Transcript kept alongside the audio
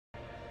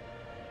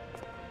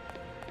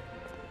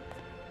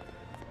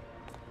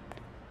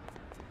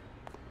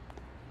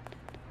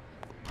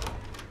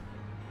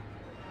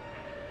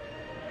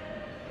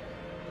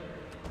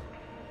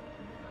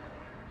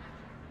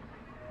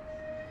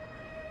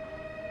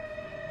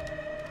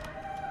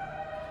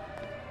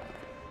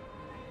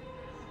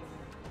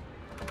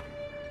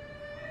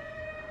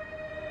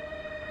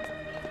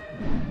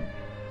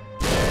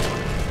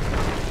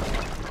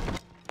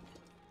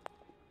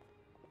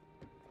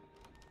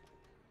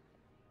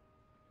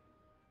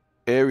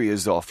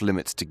Area's off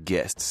limits to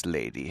guests,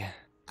 lady.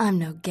 I'm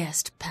no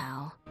guest,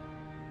 pal.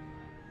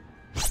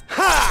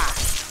 Ha!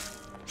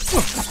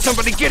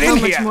 Somebody get in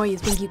here! How much more you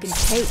think you can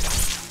take?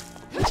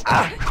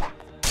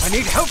 I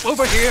need help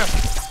over here!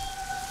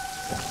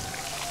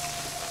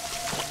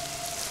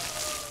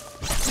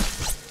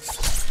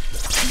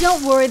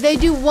 Don't worry, they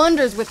do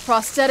wonders with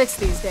prosthetics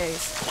these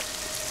days.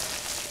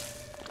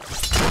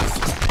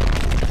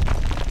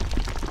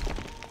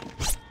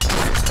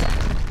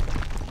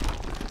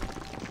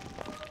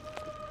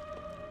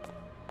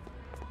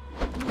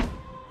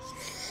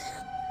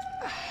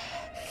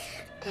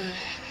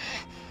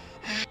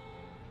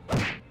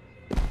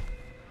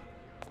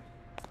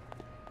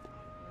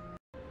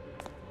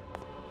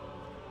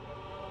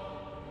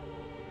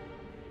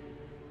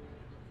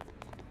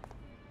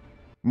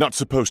 Not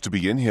supposed to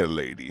be in here,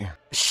 lady.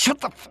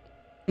 Shut the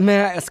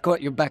May I escort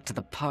you back to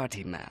the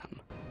party, ma'am?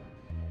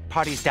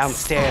 Party's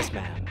downstairs,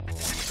 ma'am.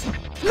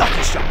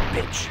 Lucky shot,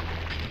 bitch!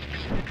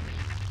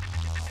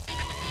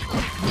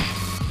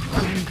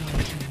 I'm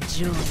going to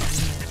enjoy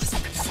this.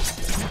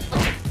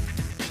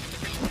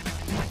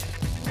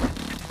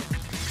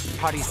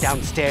 Party's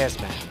downstairs,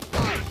 ma'am.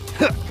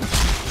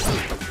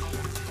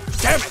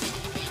 Damn it!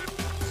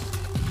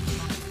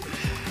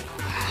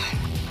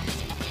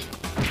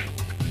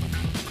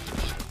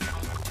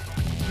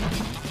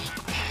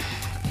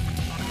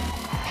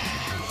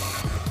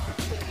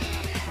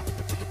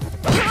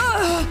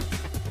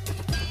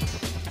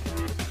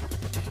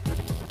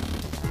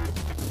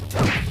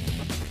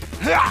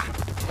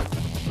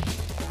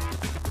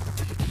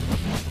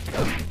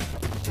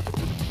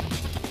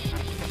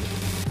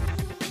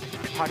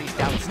 Party's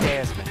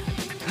downstairs, man.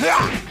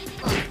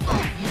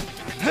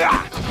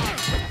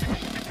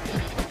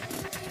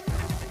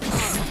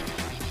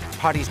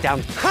 Party's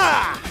down.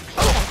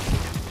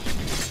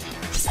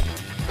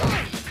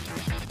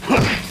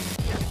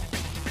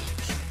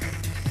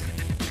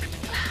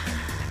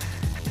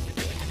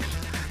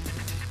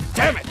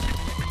 Damn it!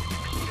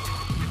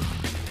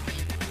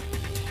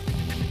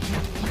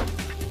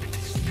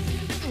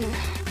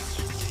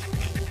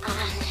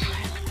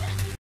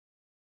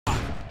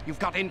 You've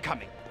got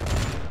incoming.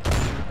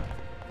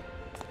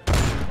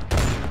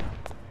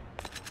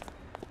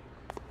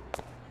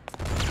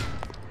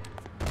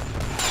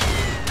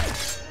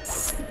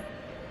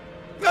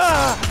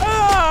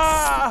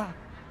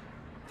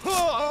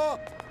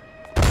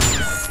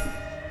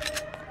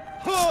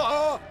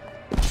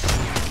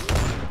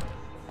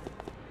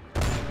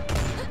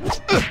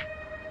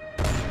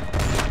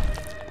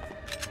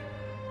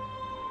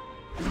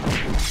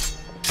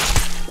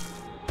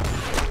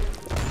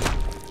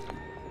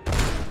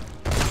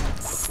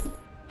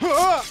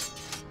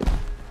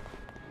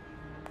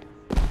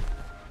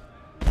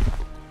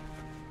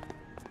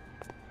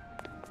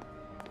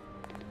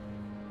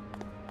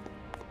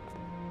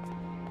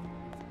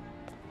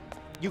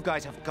 You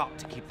guys have got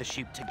to keep the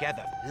sheep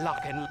together.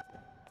 Lock and...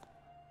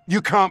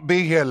 You can't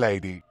be here,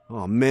 lady.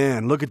 Oh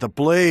man, look at the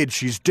blade.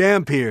 She's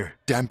damp here.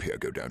 Damp here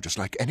go down just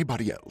like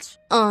anybody else.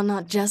 Oh,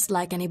 not just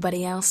like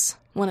anybody else.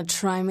 Wanna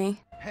try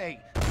me? Hey.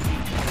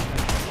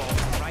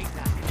 Right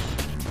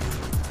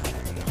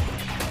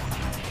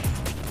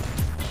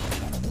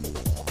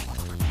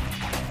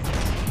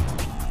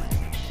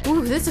now.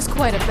 Ooh, this is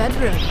quite a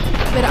bedroom.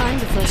 But I'm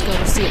the first girl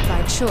to see it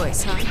by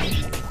choice,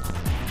 huh?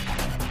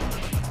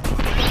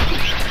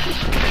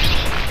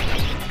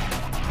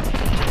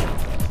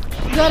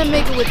 Gotta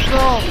make a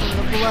withdrawal from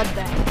the blood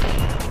bank.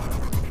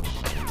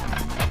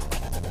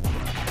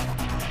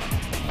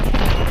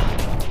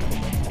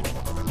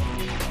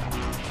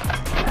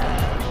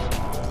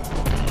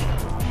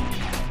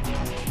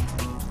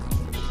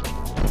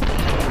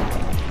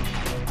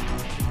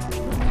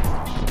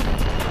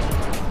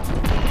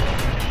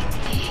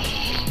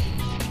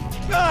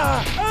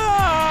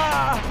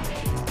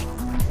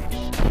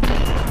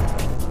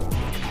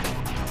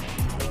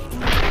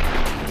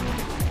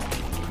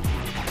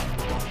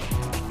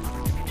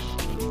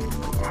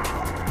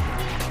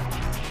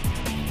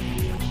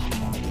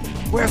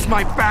 Where's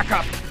my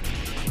backup?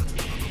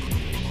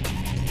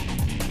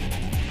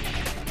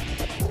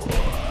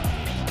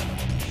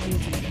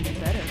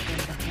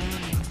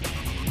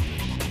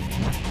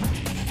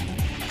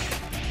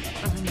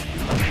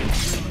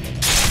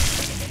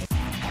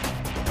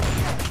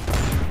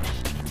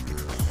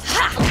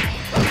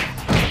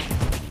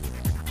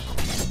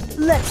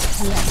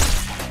 Let's play.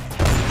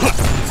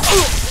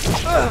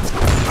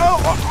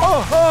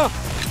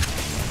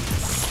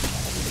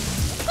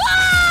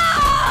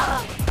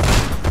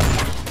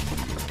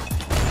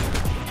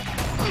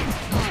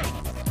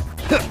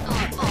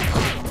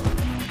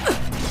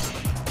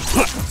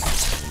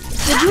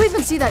 Did you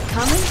even see that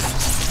coming?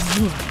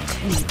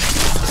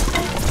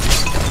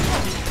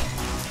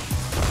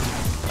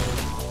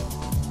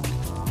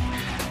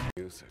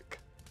 Music.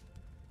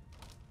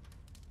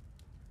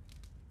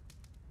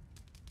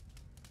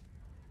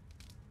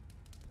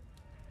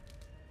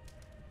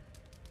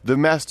 The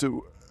master,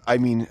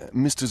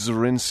 Mr.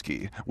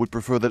 Zorinsky, would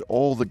prefer that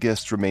all the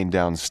guests remain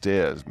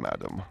downstairs,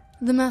 madam.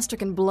 The master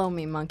can blow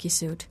me, monkey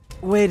suit.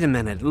 Wait a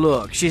minute,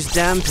 look, she's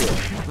Dampier.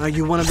 Are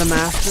you one of the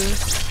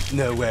masters?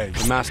 No way.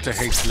 The master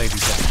hates Lady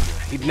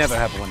Dampier. He'd never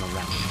have one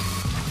around.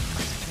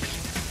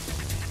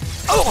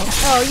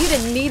 Oh, you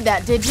didn't need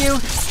that, did you?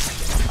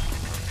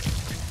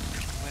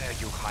 Where are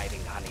you hiding,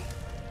 honey?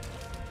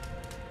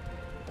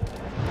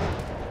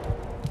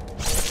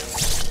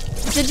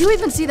 Did you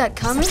even see that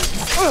coming?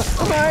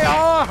 My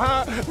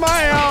arm!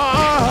 My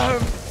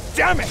arm!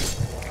 Damn it!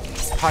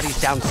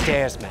 Party's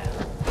downstairs, man.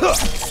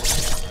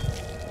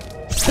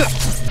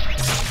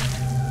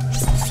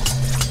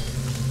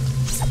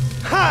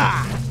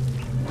 Ha!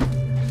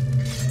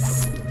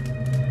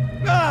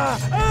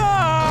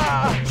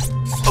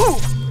 Ooh!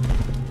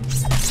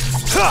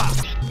 Ha!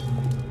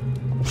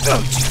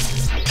 Oh,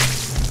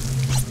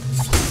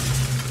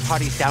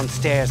 Party's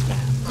downstairs, man.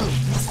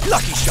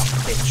 Lucky shot,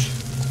 bitch.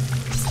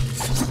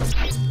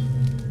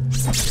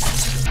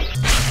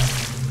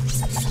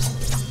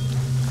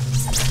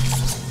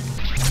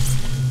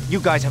 You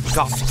guys have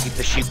got to keep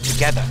the shoot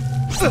together.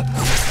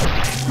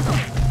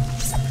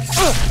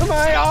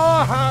 my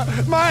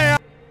arm! My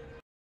arm!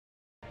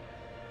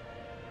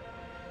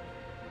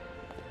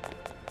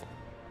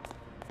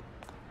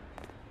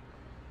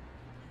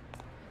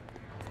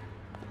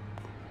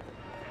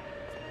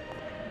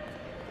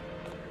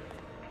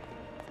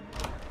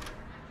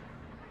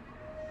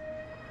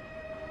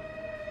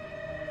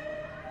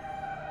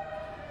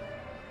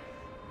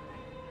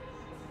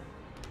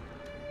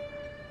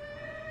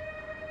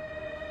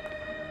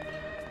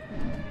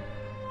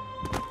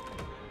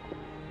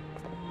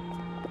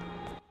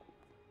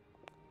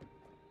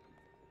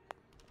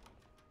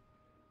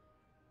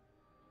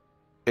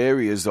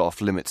 Area's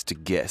off limits to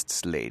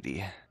guests,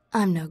 lady.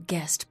 I'm no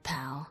guest,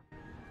 pal.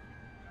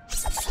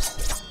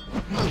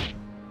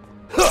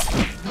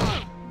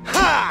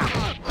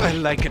 I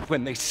like it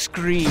when they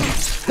scream.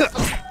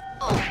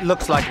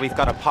 Looks like we've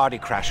got a party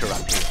crasher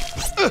up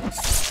here.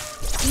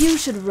 You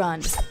should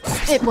run.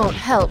 It won't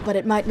help, but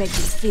it might make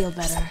you feel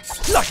better.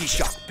 Lucky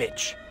shot,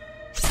 bitch.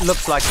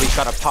 Looks like we've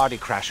got a party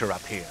crasher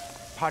up here.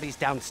 Party's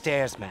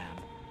downstairs, ma'am.